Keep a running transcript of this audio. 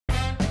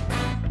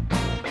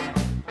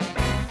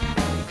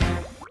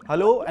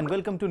Hello and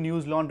welcome to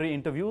News Laundry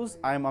Interviews.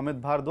 I am Amit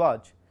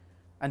Bhardwaj.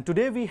 And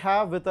today we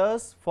have with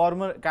us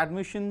former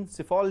academician,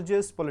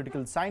 psephologist,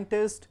 political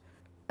scientist,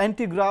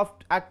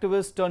 anti-graft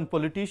activist turned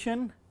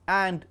politician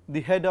and the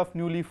head of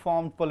newly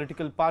formed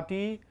political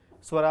party,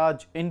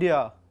 Swaraj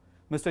India,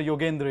 Mr.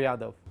 Yogendra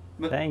Yadav.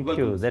 Thank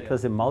you. That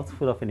was a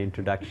mouthful of an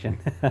introduction.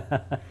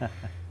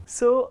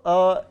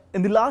 So,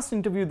 in the last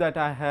interview that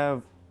I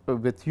have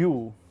with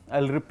you,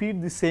 I'll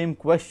repeat the same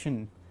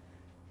question.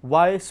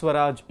 Why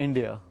Swaraj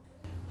India?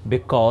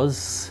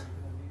 Because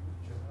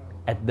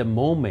at the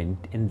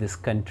moment in this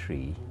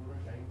country,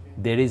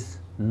 there is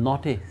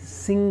not a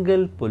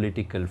single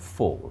political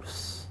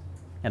force,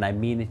 and I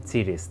mean it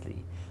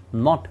seriously,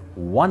 not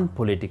one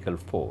political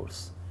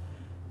force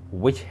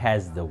which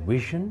has the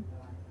vision,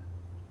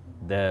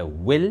 the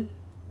will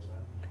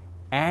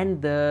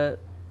and the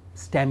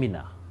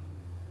stamina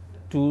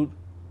to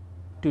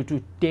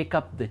take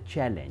up the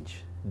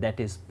challenge that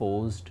is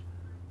posed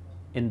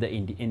in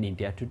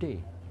India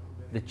today,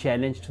 the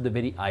challenge to the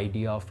very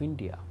idea of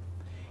India.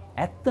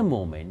 At the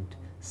moment,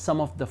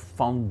 some of the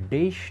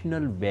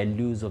foundational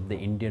values of the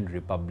Indian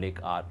Republic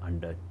are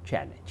under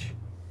challenge.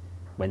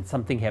 When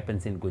something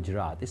happens in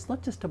Gujarat, it's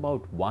not just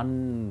about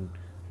one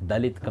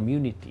Dalit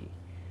community.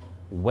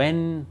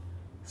 When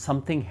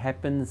something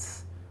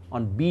happens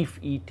on beef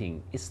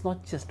eating, it's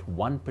not just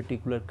one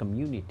particular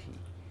community.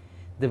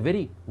 The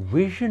very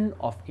vision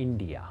of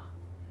India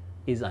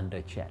is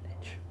under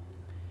challenge.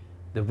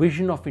 The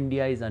vision of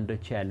India is under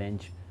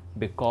challenge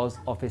because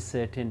of a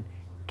certain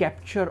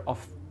capture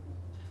of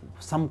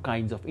some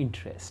kinds of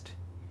interest.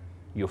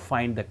 You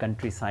find the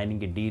country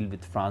signing a deal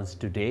with France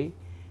today,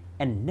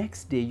 and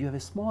next day you have a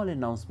small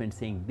announcement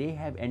saying they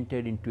have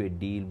entered into a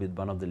deal with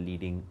one of the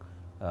leading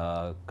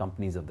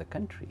companies of the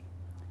country.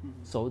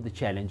 So the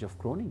challenge of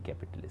crony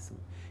capitalism,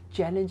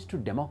 challenge to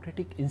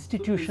democratic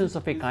institutions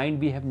of a kind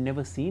we have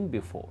never seen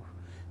before.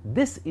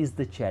 This is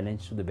the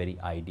challenge to the very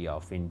idea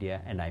of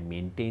India, and I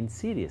maintain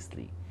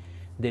seriously,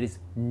 there is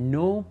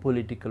no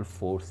political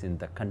force in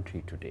the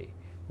country today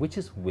which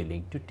is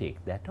willing to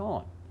take that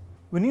on.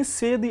 When you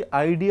say the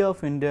idea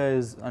of India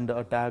is under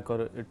attack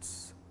or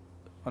it's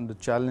under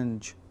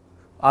challenge,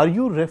 are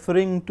you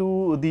referring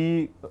to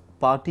the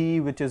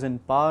party which is in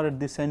power at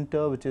the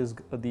center, which is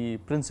the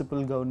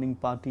principal governing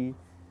party?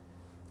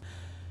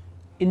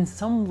 In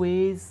some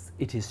ways,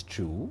 it is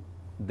true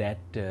that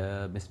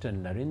Mr.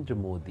 Narendra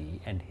Modi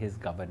and his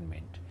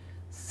government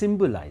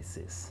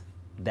symbolizes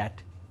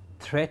that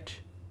threat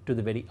to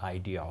the very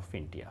idea of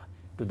India,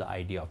 to the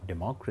idea of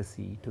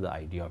democracy, to the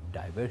idea of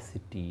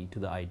diversity, to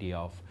the idea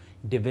of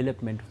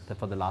development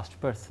for the last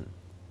person.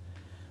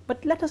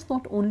 But let us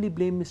not only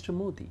blame Mr.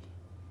 Modi.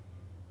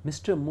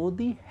 Mr.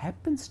 Modi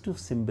happens to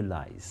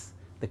symbolize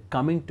the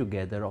coming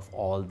together of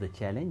all the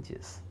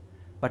challenges,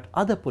 but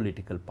other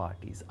political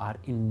parties are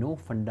in no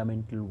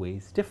fundamental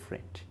ways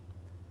different.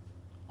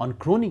 On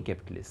crony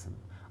capitalism,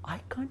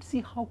 I can't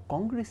see how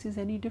Congress is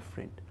any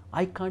different.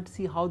 I can't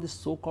see how the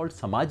so-called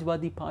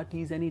Samajwadi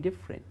party is any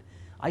different.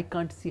 I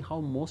can't see how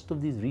most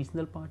of these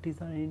regional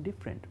parties are any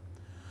different.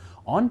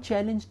 On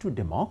challenge to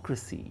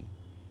democracy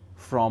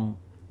from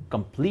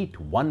complete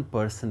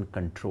one-person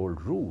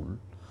controlled rule,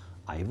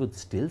 I would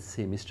still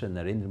say Mr.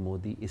 Narendra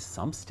Modi is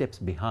some steps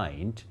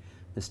behind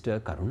Mr.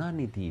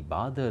 Karunanidhi,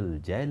 Badal,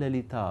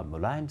 Jayalalitha,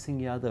 Mulayam Singh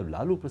Yadav,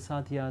 Lalu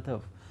Prasad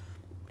Yadav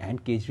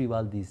and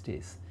Kejriwal these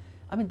days.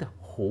 I mean, the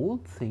whole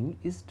thing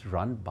is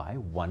run by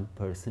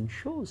one-person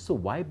shows. So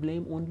why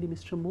blame only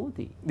Mr.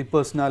 Modi? The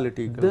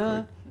personality.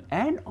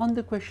 And on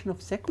the question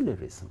of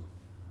secularism,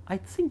 I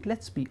think,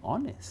 let's be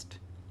honest,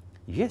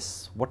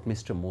 yes, what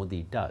Mr.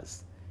 Modi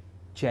does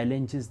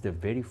challenges the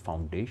very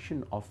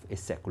foundation of a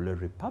secular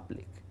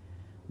republic.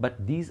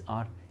 But these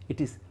are,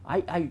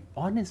 I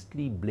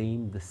honestly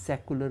blame the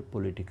secular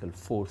political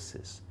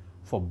forces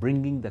for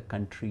bringing the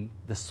country,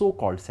 the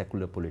so-called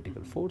secular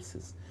political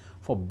forces,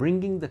 for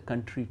bringing the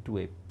country to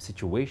a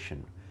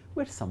situation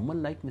where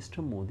someone like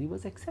Mr. Modi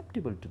was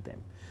acceptable to them.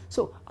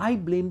 So I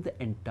blame the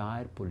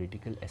entire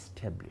political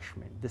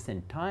establishment. This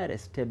entire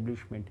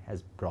establishment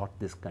has brought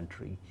this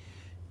country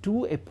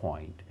to a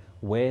point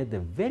where the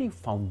very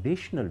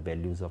foundational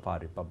values of our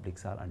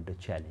republics are under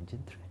challenge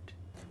and threat.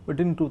 But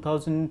in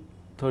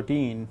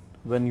 2013,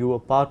 when you were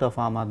part of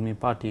Aam Aadmi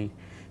Party,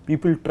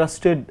 people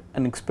trusted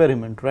an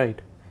experiment,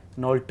 right?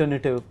 An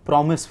alternative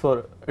promise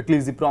for, at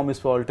least the promise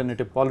for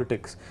alternative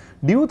politics.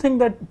 Do you think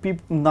that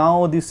people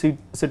now, the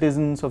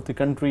citizens of the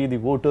country, the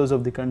voters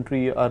of the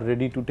country are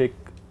ready to take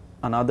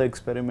another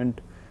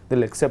experiment?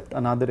 They'll accept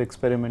another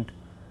experiment?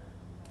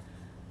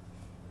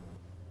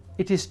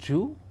 It is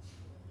true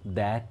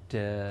that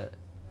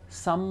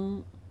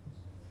some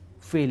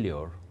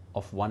failure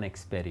of one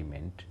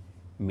experiment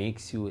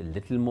makes you a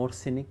little more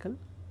cynical,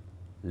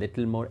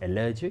 little more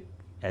allergic.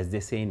 As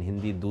they say in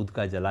Hindi, दूध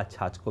का जला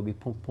छाछ को भी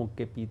फूंक फूंक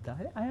के पीता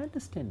है. I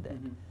understand that.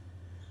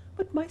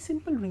 But my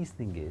simple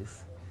reasoning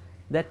is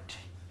that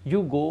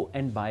you go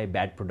and buy a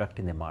bad product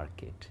in the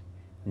market.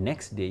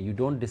 Next day you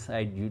don't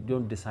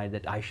decide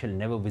that I shall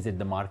never visit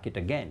the market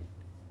again.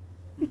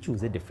 You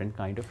choose a different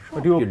kind of shop.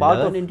 But you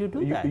were and you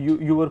do that.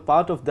 You were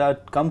part of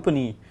that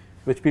company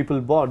which people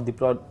bought,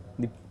 the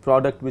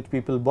product which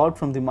people bought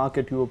from the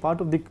market. You were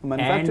part of the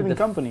manufacturing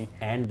company.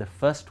 And the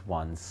first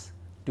ones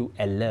to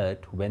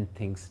alert when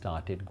things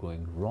started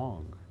going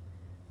wrong.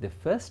 The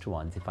first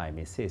ones, if I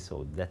may say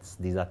so,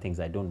 these are things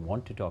I don't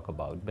want to talk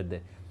about, but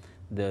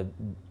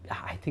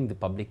I think the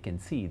public can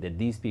see that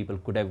these people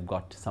could have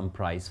got some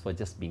prize for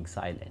just being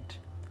silent.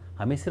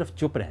 हमें सिर्फ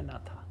चुप रहना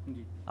था,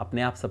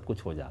 अपने आप सब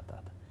कुछ हो जाता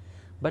था.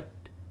 But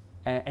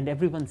and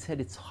everyone said,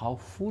 it's how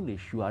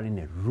foolish, you are in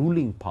a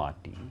ruling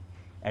party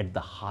at the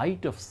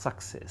height of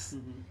success,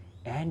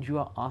 and you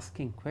are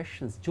asking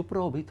questions. चुप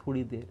रहो भी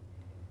थोड़ी देर,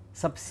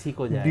 सब सीख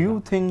हो जाएगा. Do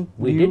you think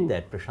we did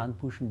that? Prashant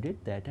Bhushan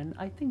did that, and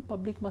I think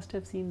public must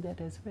have seen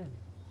that as well.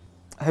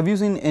 Have you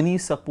seen any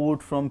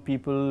support from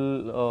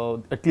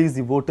people, at least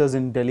the voters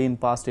in Delhi in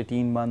past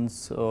 18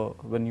 months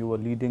when you were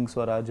leading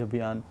Swaraj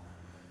Abhiyan?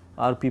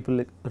 Are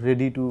people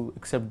ready to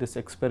accept this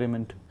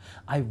experiment?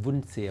 I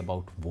wouldn't say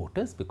about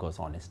voters, because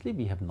honestly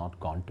we have not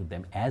gone to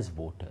them as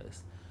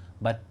voters.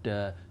 But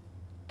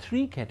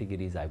three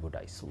categories I would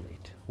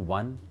isolate.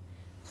 One,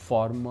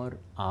 former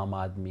Aam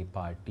Aadmi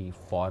Party,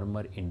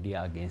 former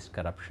India Against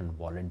Corruption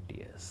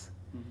volunteers.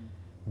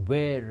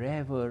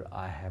 Wherever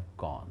I have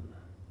gone,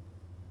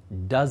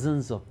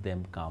 dozens of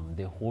them come,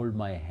 they hold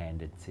my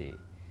hand and say,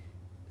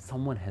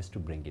 someone has to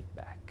bring it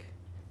back.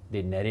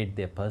 They narrate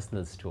their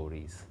personal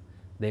stories.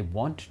 They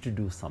want to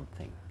do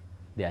something.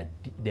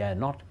 They are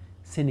not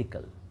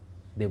cynical.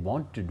 They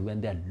want to do,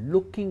 and they are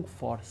looking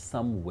for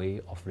some way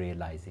of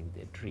realizing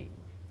their dream.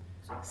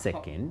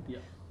 Second,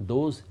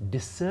 those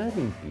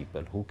discerning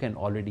people who can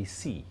already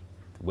see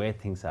where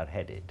things are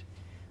headed,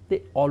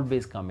 they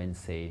always come and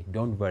say,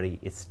 don't worry,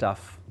 it's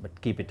tough,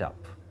 but keep it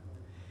up.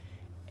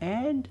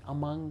 And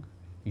among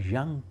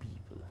young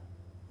people,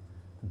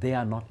 they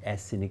are not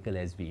as cynical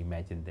as we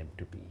imagine them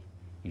to be.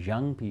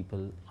 Young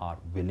people are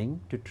willing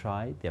to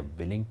try, they are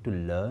willing to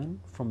learn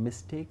from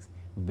mistakes,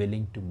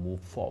 willing to move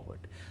forward.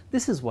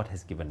 This is what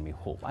has given me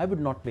hope. I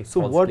would not make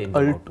false claims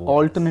about voters. So what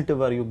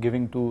alternative are you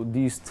giving to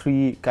these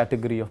three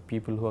category of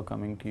people who are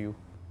coming to you?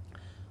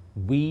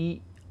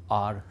 We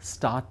are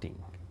starting.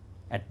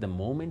 At the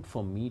moment,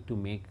 for me to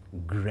make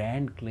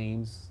grand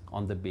claims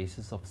on the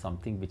basis of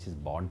something which is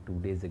born 2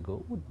 days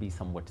ago would be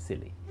somewhat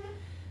silly.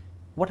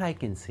 What I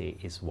can say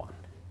is one,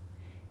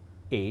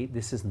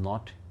 this is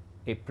not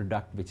a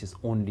product which is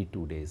only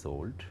 2 days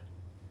old.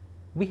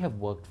 We have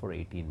worked for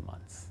 18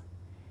 months.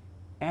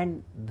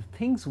 And the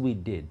things we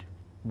did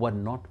were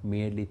not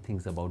merely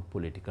things about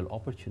political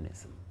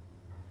opportunism.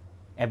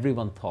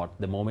 Everyone thought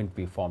the moment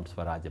we formed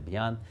Swaraj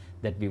Abhiyan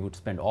that we would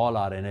spend all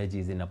our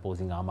energies in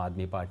opposing Aam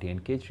Aadmi Party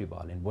and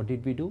Kejriwal. And what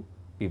did we do?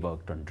 We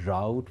worked on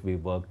drought, we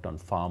worked on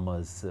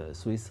farmers'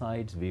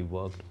 suicides, we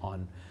worked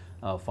on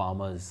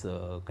farmers'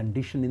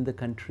 condition in the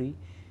country,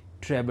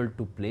 traveled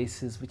to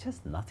places which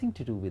has nothing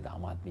to do with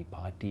Aam Aadmi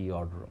Party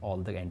or all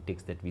the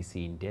antics that we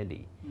see in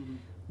Delhi.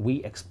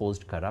 We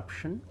exposed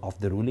corruption of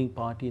the ruling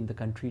party in the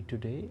country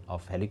today,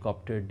 of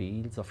helicopter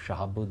deals, of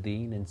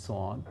Shahabuddin and so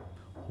on.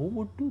 Who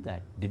would do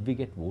that? Did we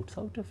get votes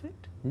out of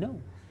it?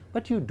 No.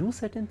 But you do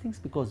certain things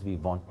because we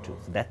want to.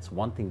 So that's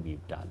one thing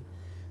we've done.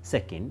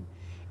 Second,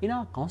 in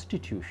our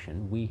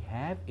constitution, we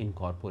have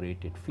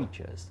incorporated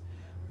features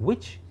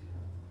which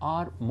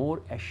are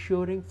more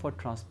assuring for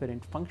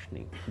transparent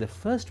functioning. The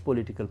first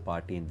political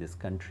party in this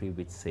country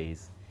which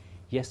says,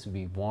 yes,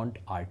 we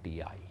want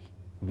RTI.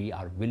 We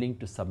are willing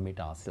to submit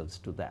ourselves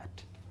to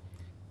that.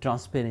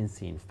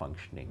 Transparency in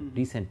functioning,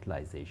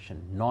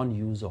 decentralization,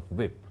 non-use of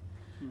whip.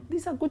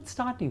 These are good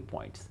starting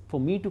points. For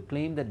me to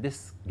claim that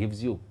this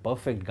gives you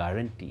perfect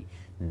guarantee,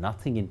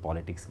 nothing in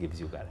politics gives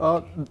you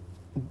guarantee.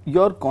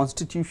 Your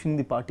constitution,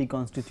 the party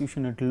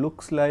constitution, it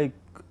looks like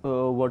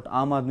what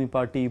Aam Aadmi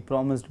Party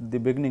promised at the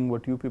beginning,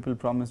 what you people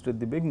promised at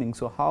the beginning.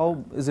 So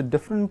how is it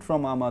different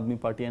from Aam Aadmi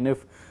Party? And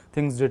if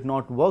things did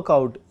not work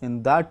out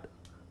in that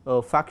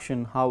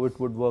faction, how it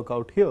would work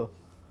out here?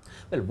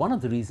 Well, one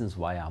of the reasons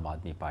why Aam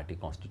Aadmi Party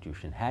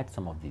constitution had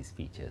some of these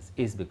features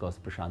is because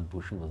Prashant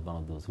Bhushan was one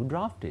of those who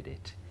drafted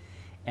it.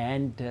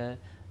 And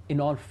in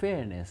all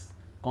fairness,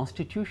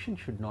 constitution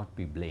should not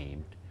be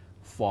blamed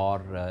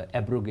for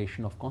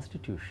abrogation of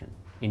constitution.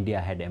 India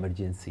had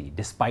emergency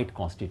despite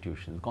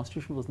constitution. The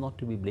constitution was not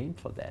to be blamed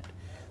for that.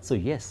 So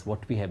yes,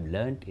 what we have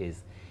learnt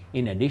is,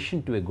 in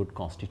addition to a good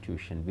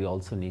constitution, we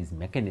also need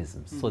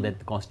mechanisms so that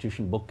the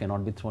constitution book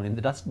cannot be thrown in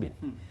the dustbin.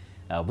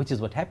 Which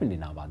is what happened in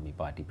Aam Aadmi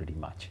Party pretty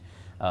much.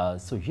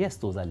 So yes,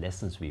 those are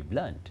lessons we've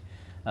learned.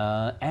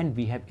 And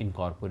we have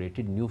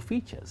incorporated new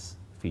features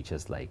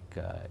like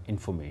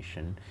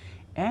information,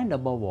 and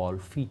above all,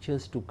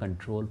 features to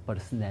control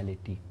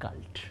personality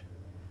cult,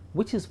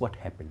 which is what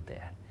happened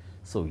there.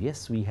 So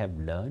yes, we have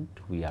learned,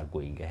 we are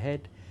going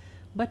ahead.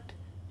 But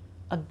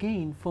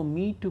again, for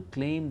me to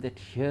claim that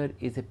here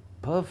is a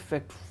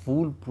perfect,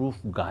 foolproof,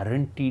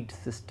 guaranteed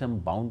system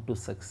bound to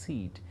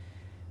succeed,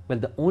 well,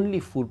 the only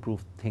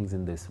foolproof things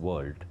in this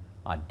world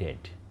are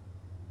dead.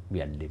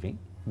 We are living,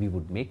 we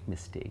would make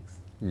mistakes,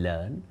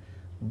 learn,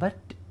 but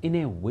in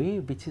a way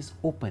which is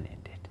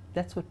open-ended.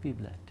 That's what we've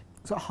learned.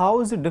 So how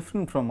is it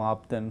different from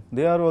AAP then?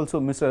 They are also,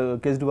 Mr.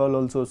 Kejriwal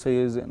also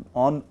says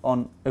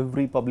on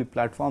every public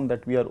platform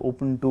that we are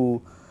open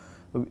to,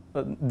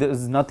 there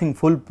is nothing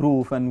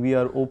foolproof and we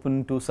are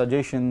open to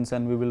suggestions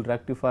and we will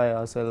rectify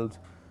ourselves.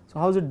 So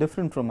how is it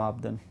different from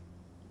AAP then?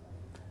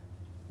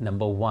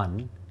 Number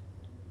one,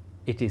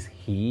 it is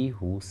he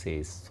who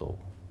says so.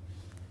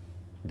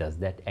 Does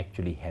that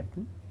actually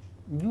happen?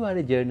 You are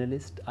a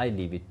journalist, I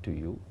leave it to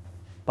you.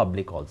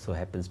 Public also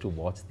happens to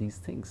watch these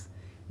things.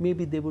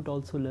 Maybe they would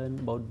also learn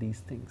about these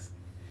things.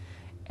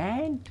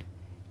 And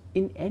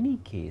in any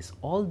case,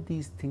 all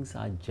these things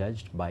are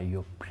judged by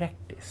your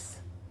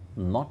practice,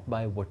 not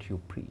by what you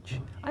preach.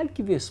 I'll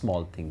give you a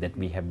small thing that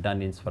we have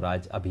done in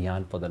Swaraj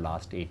Abhiyan for the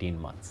last 18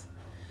 months.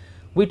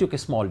 We took a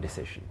small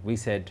decision. We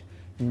said,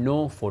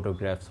 no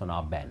photographs on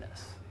our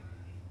banners.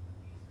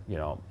 You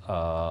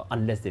know,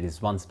 unless there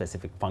is one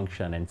specific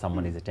function and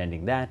someone is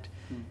attending that.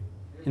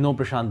 No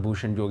Prashant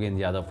Bhushan, Yogendra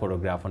Yadav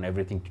photograph on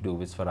everything to do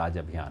with Swaraj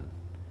Abhiyan.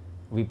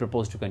 We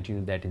propose to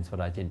continue that in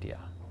Swaraj India.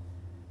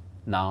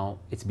 Now,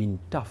 it's been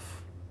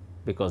tough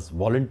because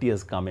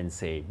volunteers come and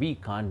say, we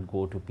can't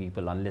go to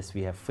people unless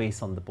we have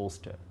face on the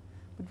poster.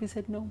 But we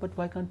said, no, but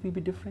why can't we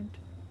be different?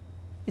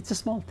 It's a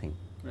small thing,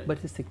 right, but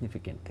it's a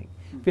significant thing.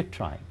 We're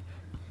trying,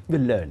 we're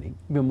learning,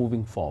 we're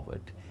moving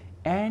forward,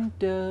 and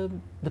the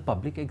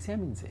public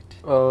examines it.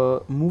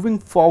 Moving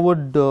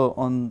forward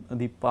on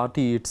the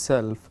party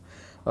itself,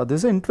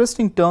 there's an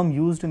interesting term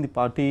used in the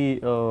party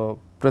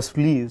press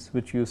release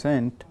which you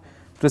sent,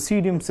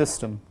 presidium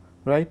system,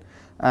 right?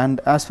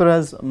 And as far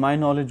as my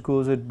knowledge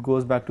goes, it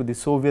goes back to the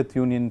Soviet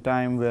Union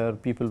time where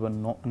people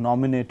were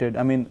nominated.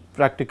 I mean,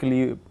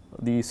 practically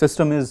the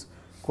system is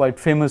quite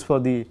famous for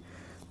the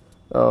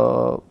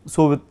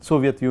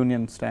Soviet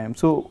Union's time.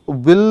 So,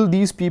 will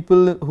these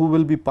people who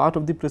will be part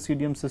of the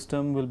presidium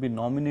system will be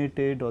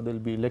nominated or they'll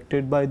be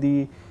elected by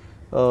the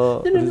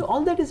no,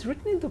 all that is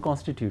written in the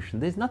constitution.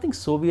 There is nothing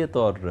Soviet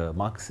or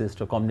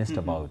Marxist or communist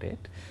about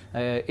it.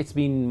 It's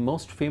been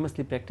most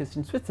famously practiced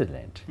in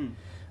Switzerland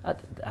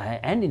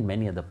and in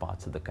many other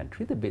parts of the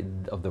country,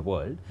 of the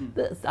world.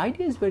 The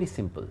idea is very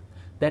simple,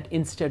 that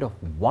instead of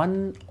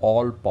one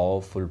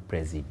all-powerful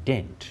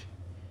president,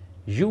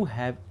 you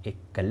have a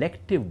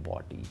collective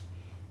body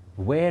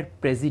where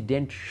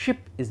presidentship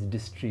is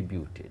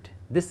distributed.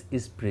 This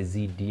is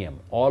presidium.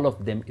 All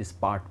of them is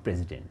part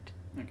president.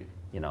 Okay.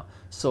 You know,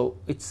 so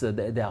it's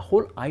the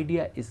whole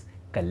idea is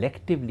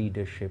collective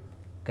leadership,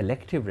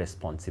 collective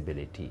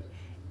responsibility,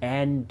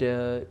 and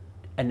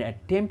an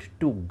attempt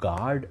to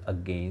guard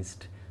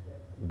against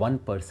one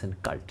person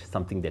cult,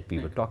 something that we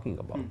were talking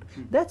about.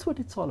 That's what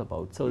it's all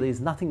about. So there is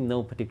nothing,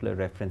 no particular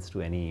reference to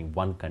any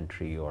one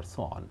country or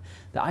so on.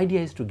 The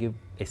idea is to give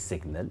a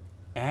signal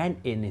and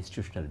an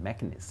institutional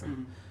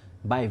mechanism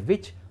by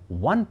which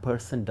one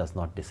person does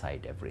not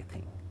decide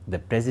everything. The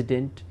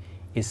president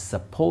is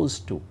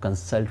supposed to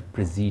consult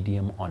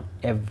presidium on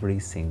every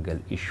single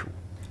issue.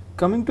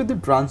 Coming to the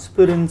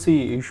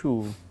transparency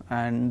issue,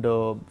 and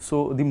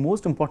so the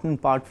most important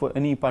part for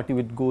any party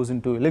which goes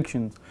into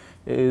elections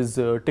is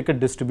ticket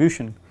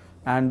distribution,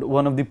 and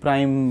one of the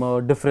prime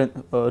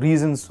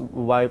reasons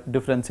why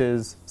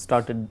differences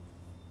started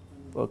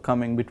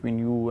coming between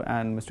you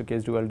and Mr.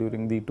 Kejriwal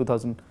during the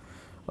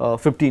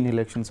 2015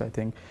 elections, I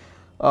think.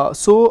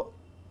 So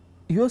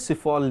you're a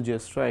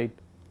psephologist, right?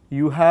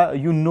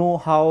 You know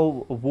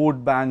how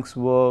vote banks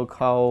work,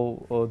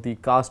 how the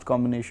caste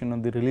combination or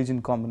the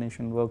religion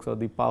combination works, or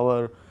the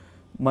power,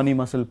 money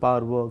muscle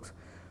power works.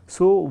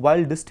 So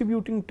while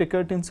distributing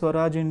ticket in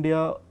Swaraj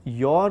India,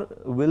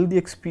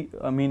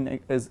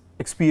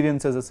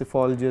 experience as a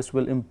psephologist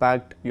will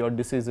impact your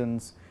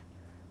decisions,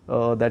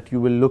 that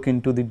you will look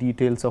into the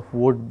details of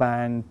vote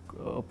bank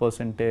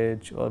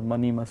percentage or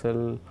money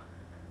muscle.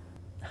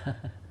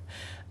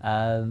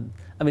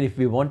 I mean, if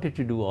we wanted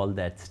to do all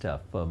that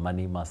stuff,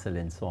 money, muscle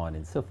and so on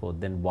and so forth,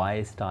 then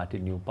why start a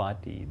new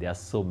party? There are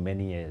so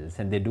many else,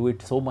 and they do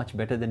it so much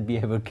better than we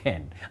ever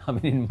can. I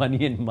mean, in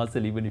money and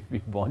muscle, even if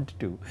we want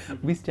to,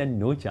 we stand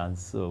no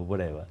chance,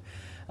 whatever.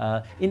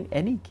 In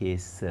any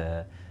case,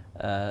 you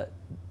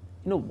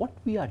know, what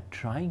we are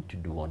trying to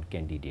do on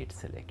candidate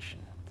selection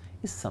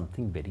is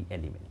something very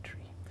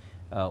elementary.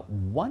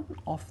 One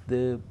of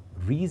the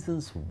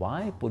reasons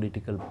why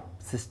political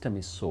system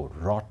is so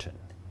rotten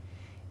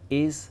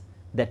is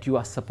that you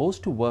are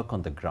supposed to work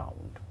on the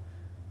ground,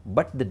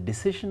 but the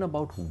decision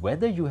about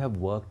whether you have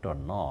worked or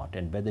not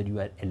and whether you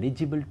are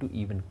eligible to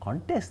even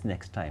contest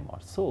next time or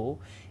so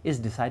is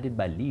decided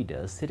by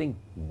leaders sitting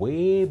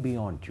way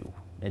beyond you,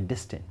 a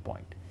distant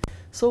point.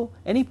 So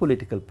any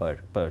political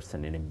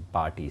person in a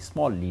party,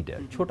 small leader,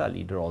 chota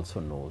leader also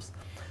knows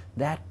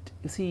that,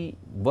 you see,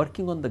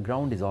 working on the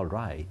ground is all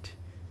right,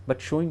 but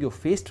showing your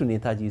face to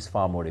Netaji is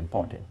far more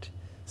important.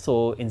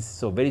 So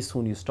very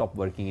soon you stop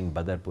working in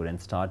Badarpur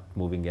and start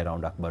moving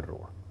around Akbar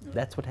Road.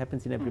 That's what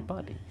happens in every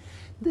party.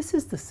 This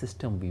is the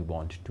system we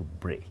want to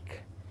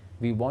break.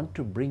 We want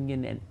to bring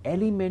in an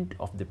element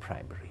of the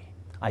primary.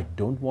 I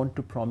don't want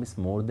to promise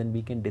more than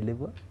we can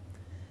deliver.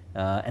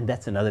 And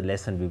that's another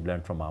lesson we've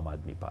learned from Aam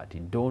Aadmi Party.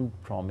 Don't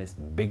promise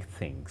big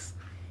things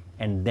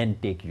and then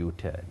take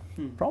U-turn.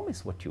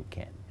 Promise what you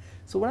can.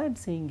 So what I'm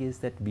saying is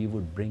that we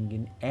would bring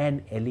in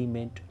an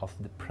element of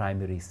the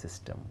primary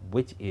system,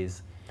 which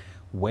is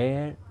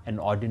where an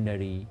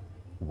ordinary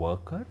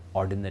worker,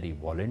 ordinary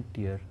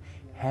volunteer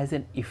has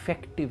an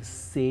effective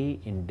say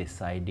in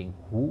deciding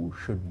who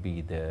should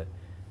be the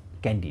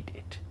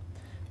candidate.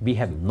 We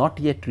have not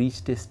yet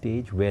reached a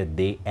stage where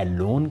they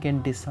alone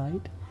can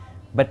decide,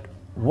 but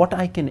what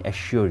I can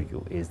assure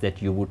you is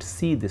that you would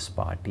see this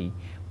party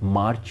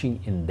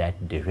marching in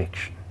that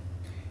direction.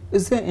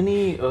 Is there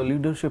any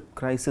leadership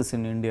crisis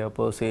in India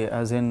per se,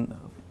 as in,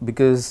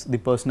 because the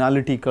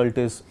personality cult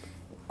is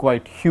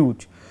quite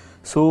huge?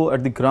 So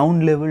at the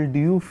ground level, do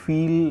you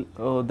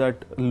feel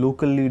that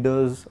local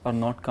leaders are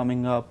not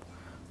coming up,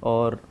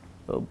 or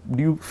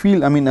do you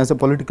feel, I mean, as a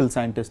political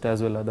scientist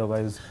as well,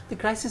 otherwise? The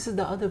crisis is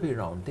the other way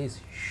around.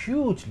 There's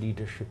huge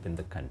leadership in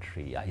the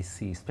country, I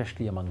see,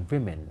 especially among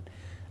women.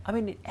 I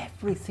mean, in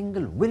every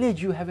single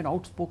village you have an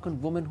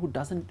outspoken woman who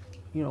doesn't,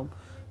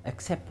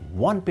 accept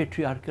one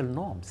patriarchal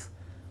norms.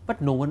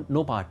 But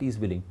no party is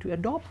willing to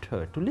adopt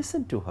her, to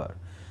listen to her.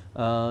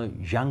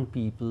 Young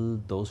people,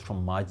 those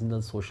from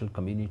marginal social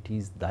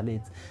communities,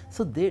 Dalits.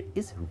 So there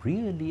is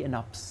really an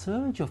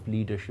upsurge of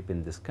leadership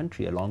in this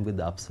country, along with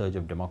the upsurge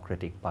of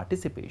democratic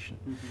participation.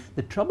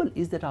 The trouble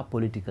is that our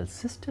political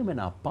system and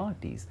our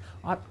parties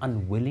are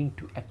unwilling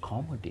to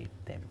accommodate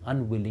them,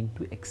 unwilling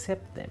to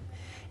accept them.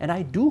 And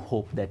I do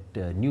hope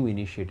that new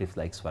initiatives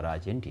like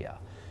Swaraj India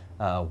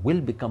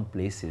will become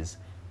places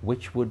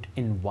which would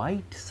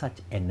invite such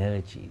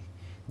energy.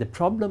 The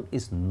problem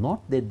is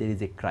not that there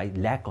is a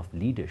lack of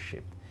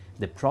leadership.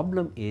 The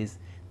problem is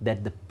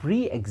that the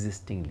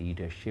pre-existing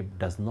leadership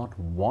does not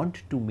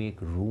want to make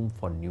room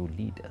for new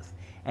leaders.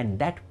 And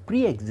that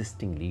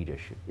pre-existing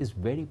leadership is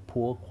very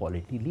poor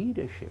quality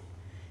leadership.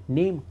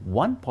 Name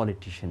one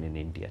politician in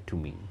India to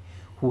me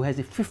who has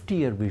a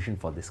 50-year vision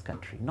for this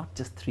country, not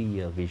just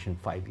 3-year vision,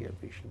 5-year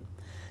vision.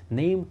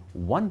 Name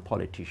one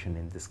politician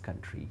in this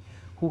country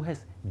who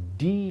has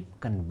deep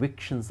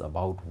convictions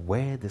about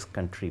where this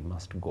country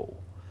must go,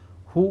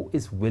 who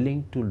is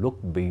willing to look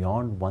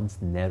beyond one's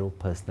narrow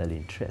personal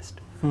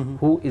interest,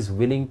 who is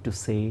willing to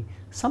say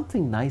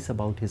something nice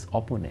about his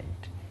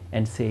opponent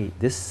and say,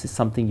 this is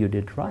something you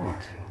did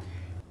right.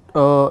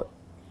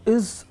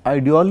 Is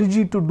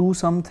ideology to do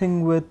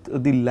something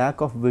with the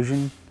lack of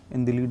vision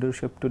in the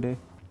leadership today?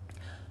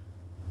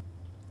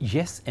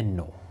 Yes and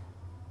no.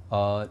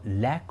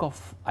 Lack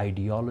of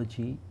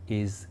ideology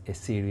is a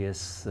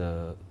serious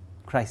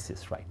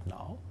crisis right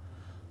now.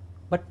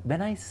 But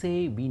when I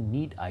say we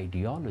need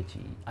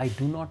ideology, I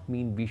do not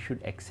mean we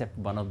should accept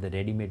one of the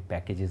ready-made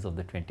packages of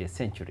the 20th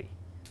century.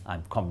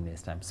 I'm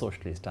communist, I'm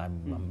socialist,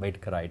 I'm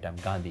Ambedkarite, I'm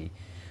Gandhi.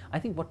 I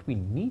think what we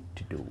need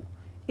to do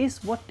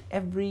is what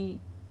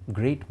every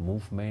great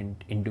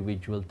movement,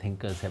 individual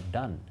thinkers have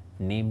done,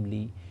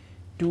 namely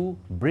to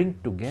bring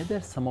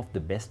together some of the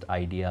best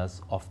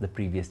ideas of the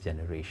previous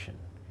generation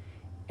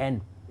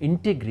and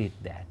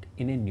integrate that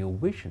in a new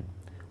vision,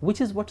 which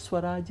is what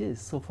Swaraj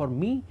is. So for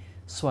me,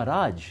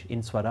 Swaraj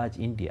in Swaraj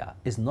India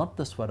is not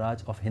the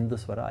Swaraj of Hindu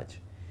Swaraj.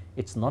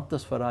 It's not the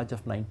Swaraj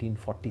of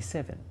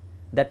 1947.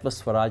 That was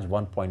Swaraj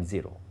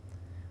 1.0.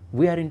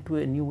 We are into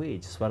a new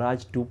age,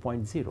 Swaraj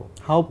 2.0.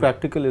 How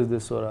practical is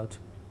this Swaraj?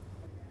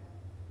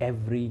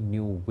 Every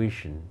new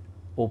vision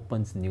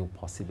opens new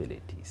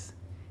possibilities.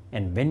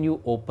 And when you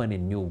open a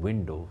new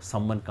window,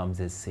 someone comes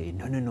and say,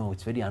 no,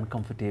 it's very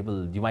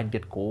uncomfortable. You might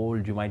get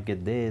cold, you might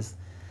get this.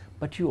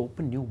 But you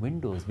open new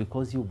windows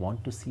because you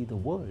want to see the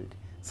world.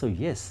 So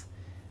yes,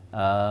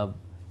 the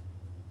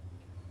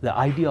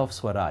idea of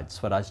Swaraj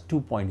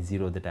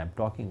 2.0 that I'm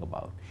talking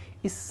about,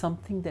 is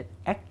something that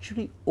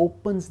actually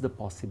opens the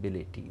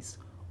possibilities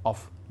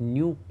of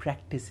new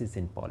practices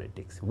in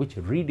politics, which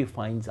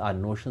redefines our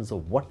notions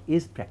of what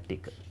is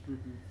practical.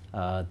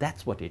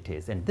 That's what it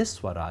is. And this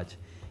Swaraj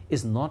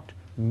is not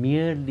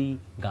merely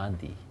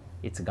Gandhi.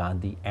 It's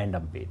Gandhi and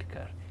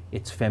Ambedkar.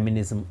 It's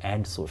feminism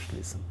and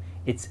socialism.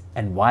 It's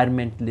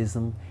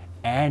environmentalism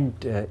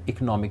and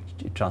economic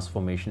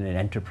transformation and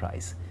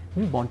enterprise.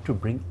 We want to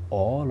bring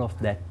all of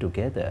that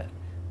together.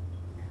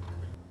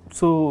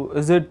 So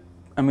is it,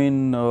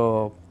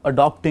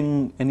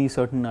 adopting any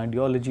certain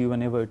ideology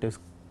whenever it is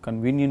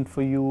convenient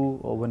for you,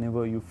 or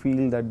whenever you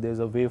feel that there's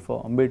a way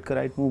for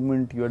Ambedkarite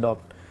movement, you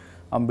adopt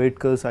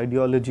Ambedkar's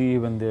ideology?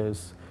 When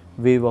there's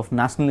wave of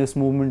nationalist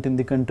movement in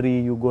the country,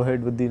 you go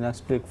ahead with the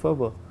nationalistic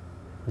fervor?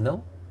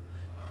 No,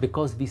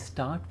 because we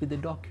start with a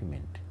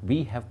document.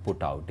 We have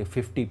put out a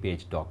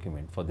 50-page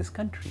document for this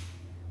country,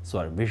 so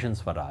our Vision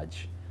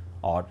Swaraj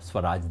or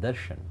Swaraj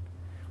Darshan,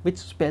 which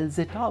spells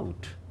it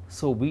out.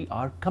 So we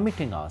are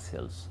committing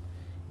ourselves.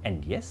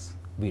 And yes,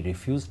 we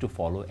refuse to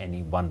follow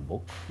any one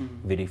book,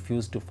 we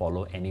refuse to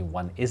follow any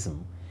one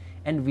ism,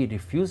 and we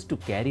refuse to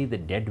carry the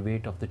dead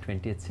weight of the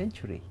 20th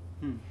century.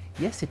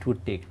 Yes, it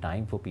would take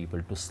time for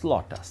people to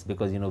slot us,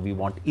 because we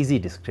want easy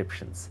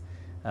descriptions.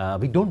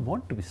 We don't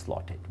want to be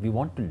slotted. We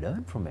want to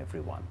learn from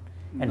everyone.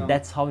 And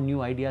that's how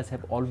new ideas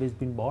have always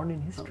been born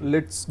in history.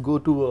 Let's go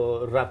to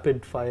a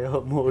rapid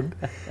fire mode.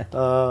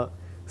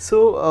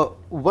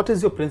 What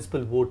is your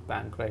principal vote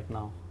bank right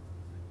now?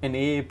 In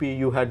AAP,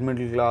 you had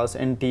middle class,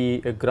 NT,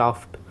 a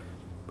graft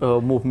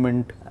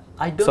movement.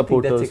 I don't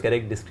supporters. think that's a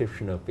correct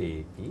description of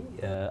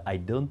AAP. I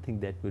don't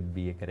think that would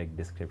be a correct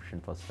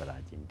description for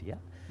Swaraj India.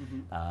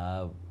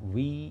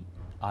 We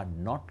are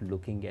not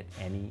looking at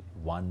any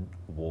one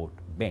vote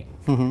bank.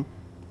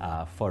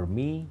 For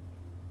me,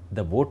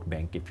 the vote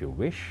bank, if you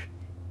wish,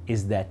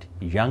 is that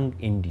young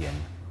Indian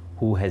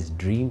who has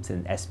dreams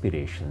and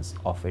aspirations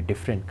of a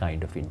different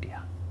kind of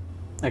India.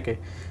 Okay,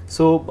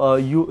 so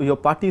your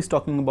party is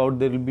talking about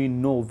there will be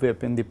no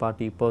whip in the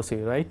party per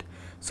se, right?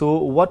 So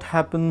what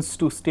happens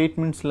to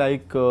statements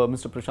like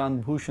Mr.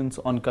 Prashant Bhushan's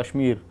on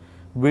Kashmir?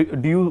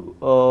 Will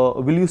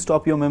you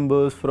stop your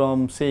members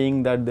from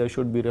saying that there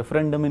should be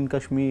referendum in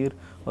Kashmir,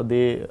 or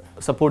they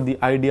support the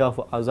idea of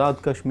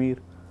Azad Kashmir?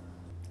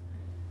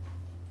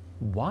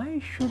 Why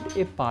should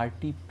a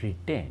party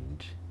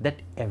pretend that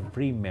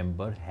every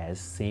member has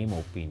same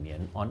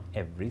opinion on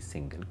every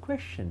single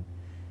question?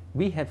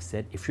 We have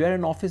said if you are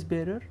an office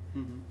bearer,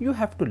 you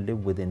have to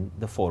live within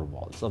the four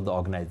walls of the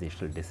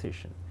organizational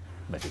decision.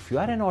 But if you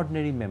are an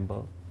ordinary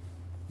member,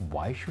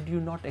 why should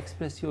you not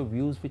express your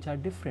views which are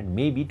different?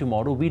 Maybe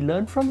tomorrow we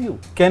learn from you.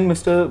 Can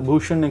Mr.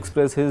 Bhushan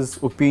express his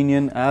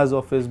opinion as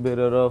office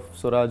bearer of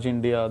Swaraj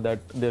India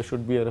that there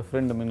should be a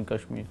referendum in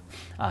Kashmir?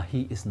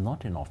 He is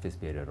not an office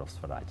bearer of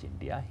Swaraj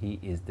India. He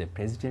is the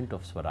president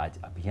of Swaraj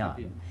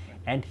Abhiyan,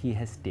 and he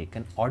has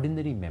taken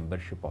ordinary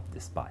membership of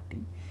this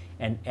party.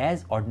 And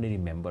as ordinary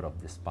member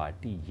of this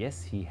party,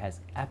 yes, he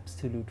has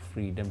absolute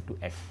freedom to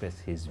express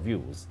his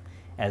views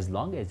as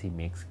long as he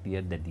makes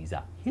clear that these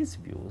are his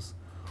views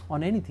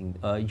on anything.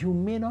 You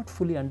may not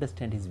fully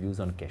understand his views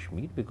on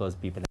Kashmir because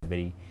people have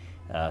very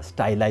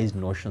stylized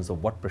notions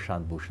of what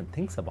Prashant Bhushan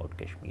thinks about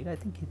Kashmir. I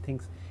think he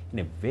thinks in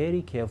a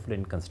very careful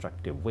and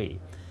constructive way.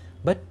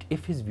 But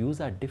if his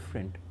views are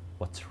different,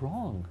 what's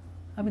wrong?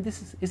 I mean,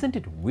 isn't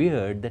it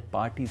weird that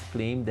parties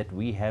claim that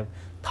we have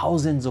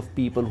thousands of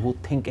people who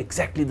think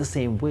exactly the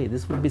same way?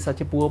 This would be such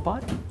a poor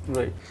party.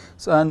 Right.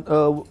 So, and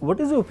what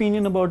is your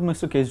opinion about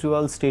Mr.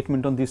 Kejriwal's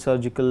statement on the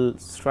surgical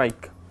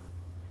strike?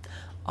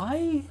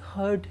 I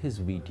heard his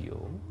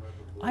video.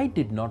 I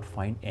did not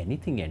find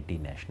anything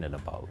anti-national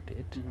about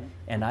it.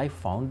 And I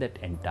found that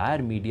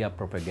entire media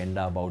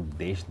propaganda about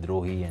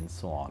Deshdrohi and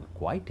so on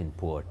quite in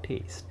poor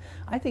taste.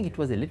 I think it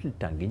was a little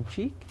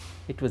tongue-in-cheek.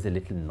 It was a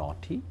little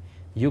naughty.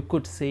 You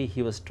could say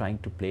he was trying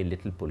to play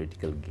little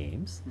political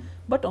games,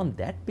 but on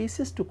that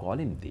basis to call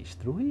him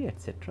Deshdrohi,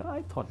 etc.,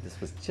 I thought this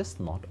was just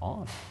not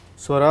on.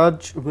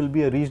 Swaraj will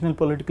be a regional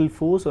political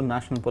force or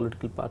national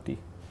political party?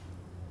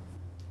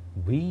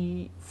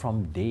 We,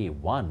 from day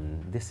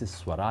one, this is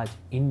Swaraj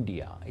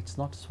India, it's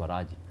not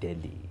Swaraj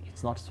Delhi,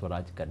 it's not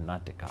Swaraj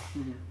Karnataka.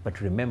 But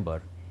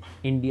remember,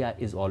 India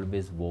is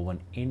always woven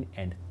in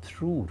and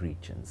through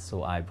regions.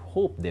 So I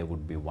hope there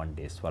would be one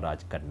day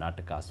Swaraj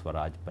Karnataka,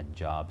 Swaraj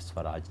Punjab,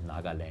 Swaraj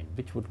Nagaland,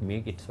 which would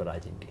make it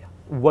Swaraj India.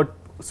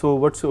 So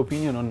what's your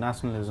opinion on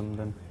nationalism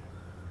then?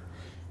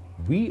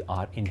 We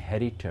are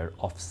inheritor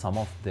of some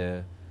of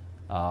the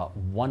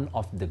one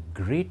of the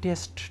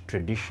greatest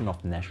tradition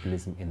of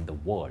nationalism in the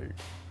world.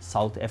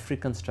 South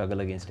African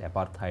struggle against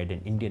apartheid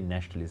and Indian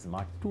nationalism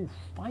are two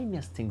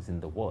finest things in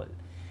the world.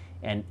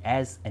 And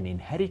as an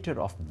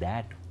inheritor of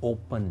that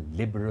open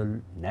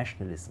liberal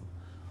nationalism,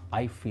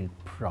 I feel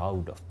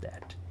proud of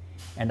that.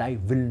 And I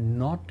will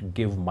not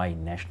give my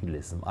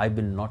nationalism, I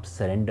will not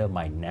surrender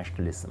my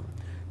nationalism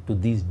to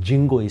these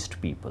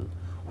jingoist people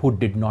who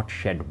did not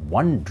shed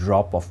one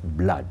drop of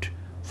blood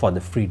for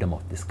the freedom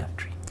of this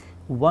country.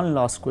 One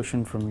last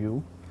question from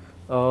you.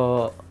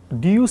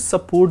 Do you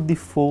support the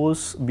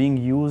force being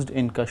used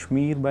in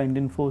Kashmir by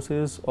Indian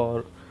forces,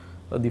 or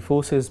the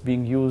forces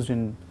being used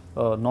in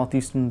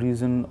northeastern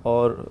region,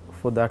 or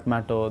for that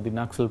matter the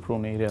Naxal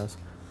prone areas?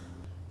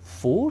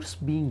 Force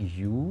being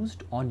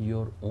used on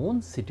your own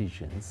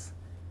citizens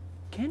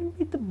can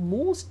be the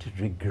most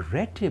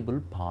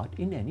regrettable part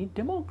in any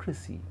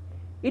democracy.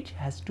 It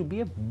has to be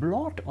a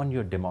blot on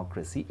your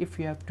democracy if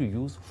you have to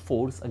use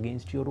force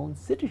against your own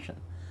citizen.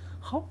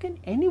 How can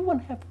anyone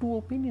have two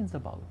opinions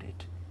about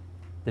it?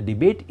 The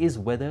debate is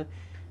whether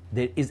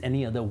there is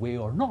any other way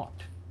or not.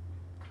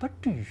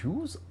 But to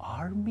use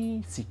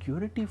army,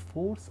 security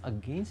force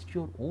against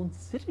your own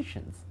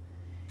citizens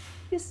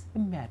is a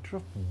matter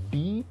of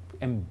deep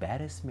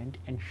embarrassment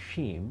and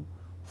shame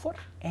for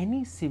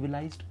any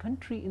civilized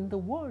country in the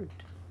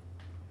world.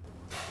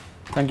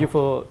 Thank you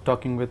for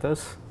talking with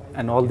us,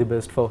 and all the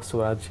best for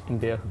Swaraj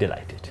India.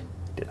 Delighted,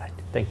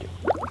 delighted. Thank you.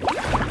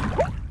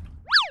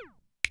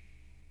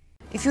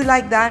 If you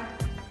like that,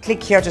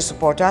 click here to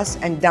support us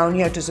and down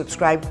here to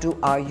subscribe to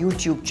our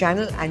YouTube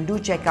channel, and do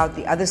check out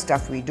the other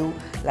stuff we do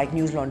like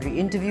News Laundry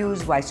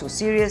interviews, Why So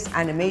Serious,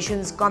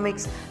 animations,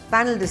 comics,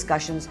 panel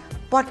discussions,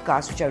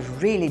 podcasts which are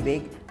really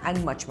big,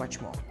 and much,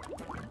 much more.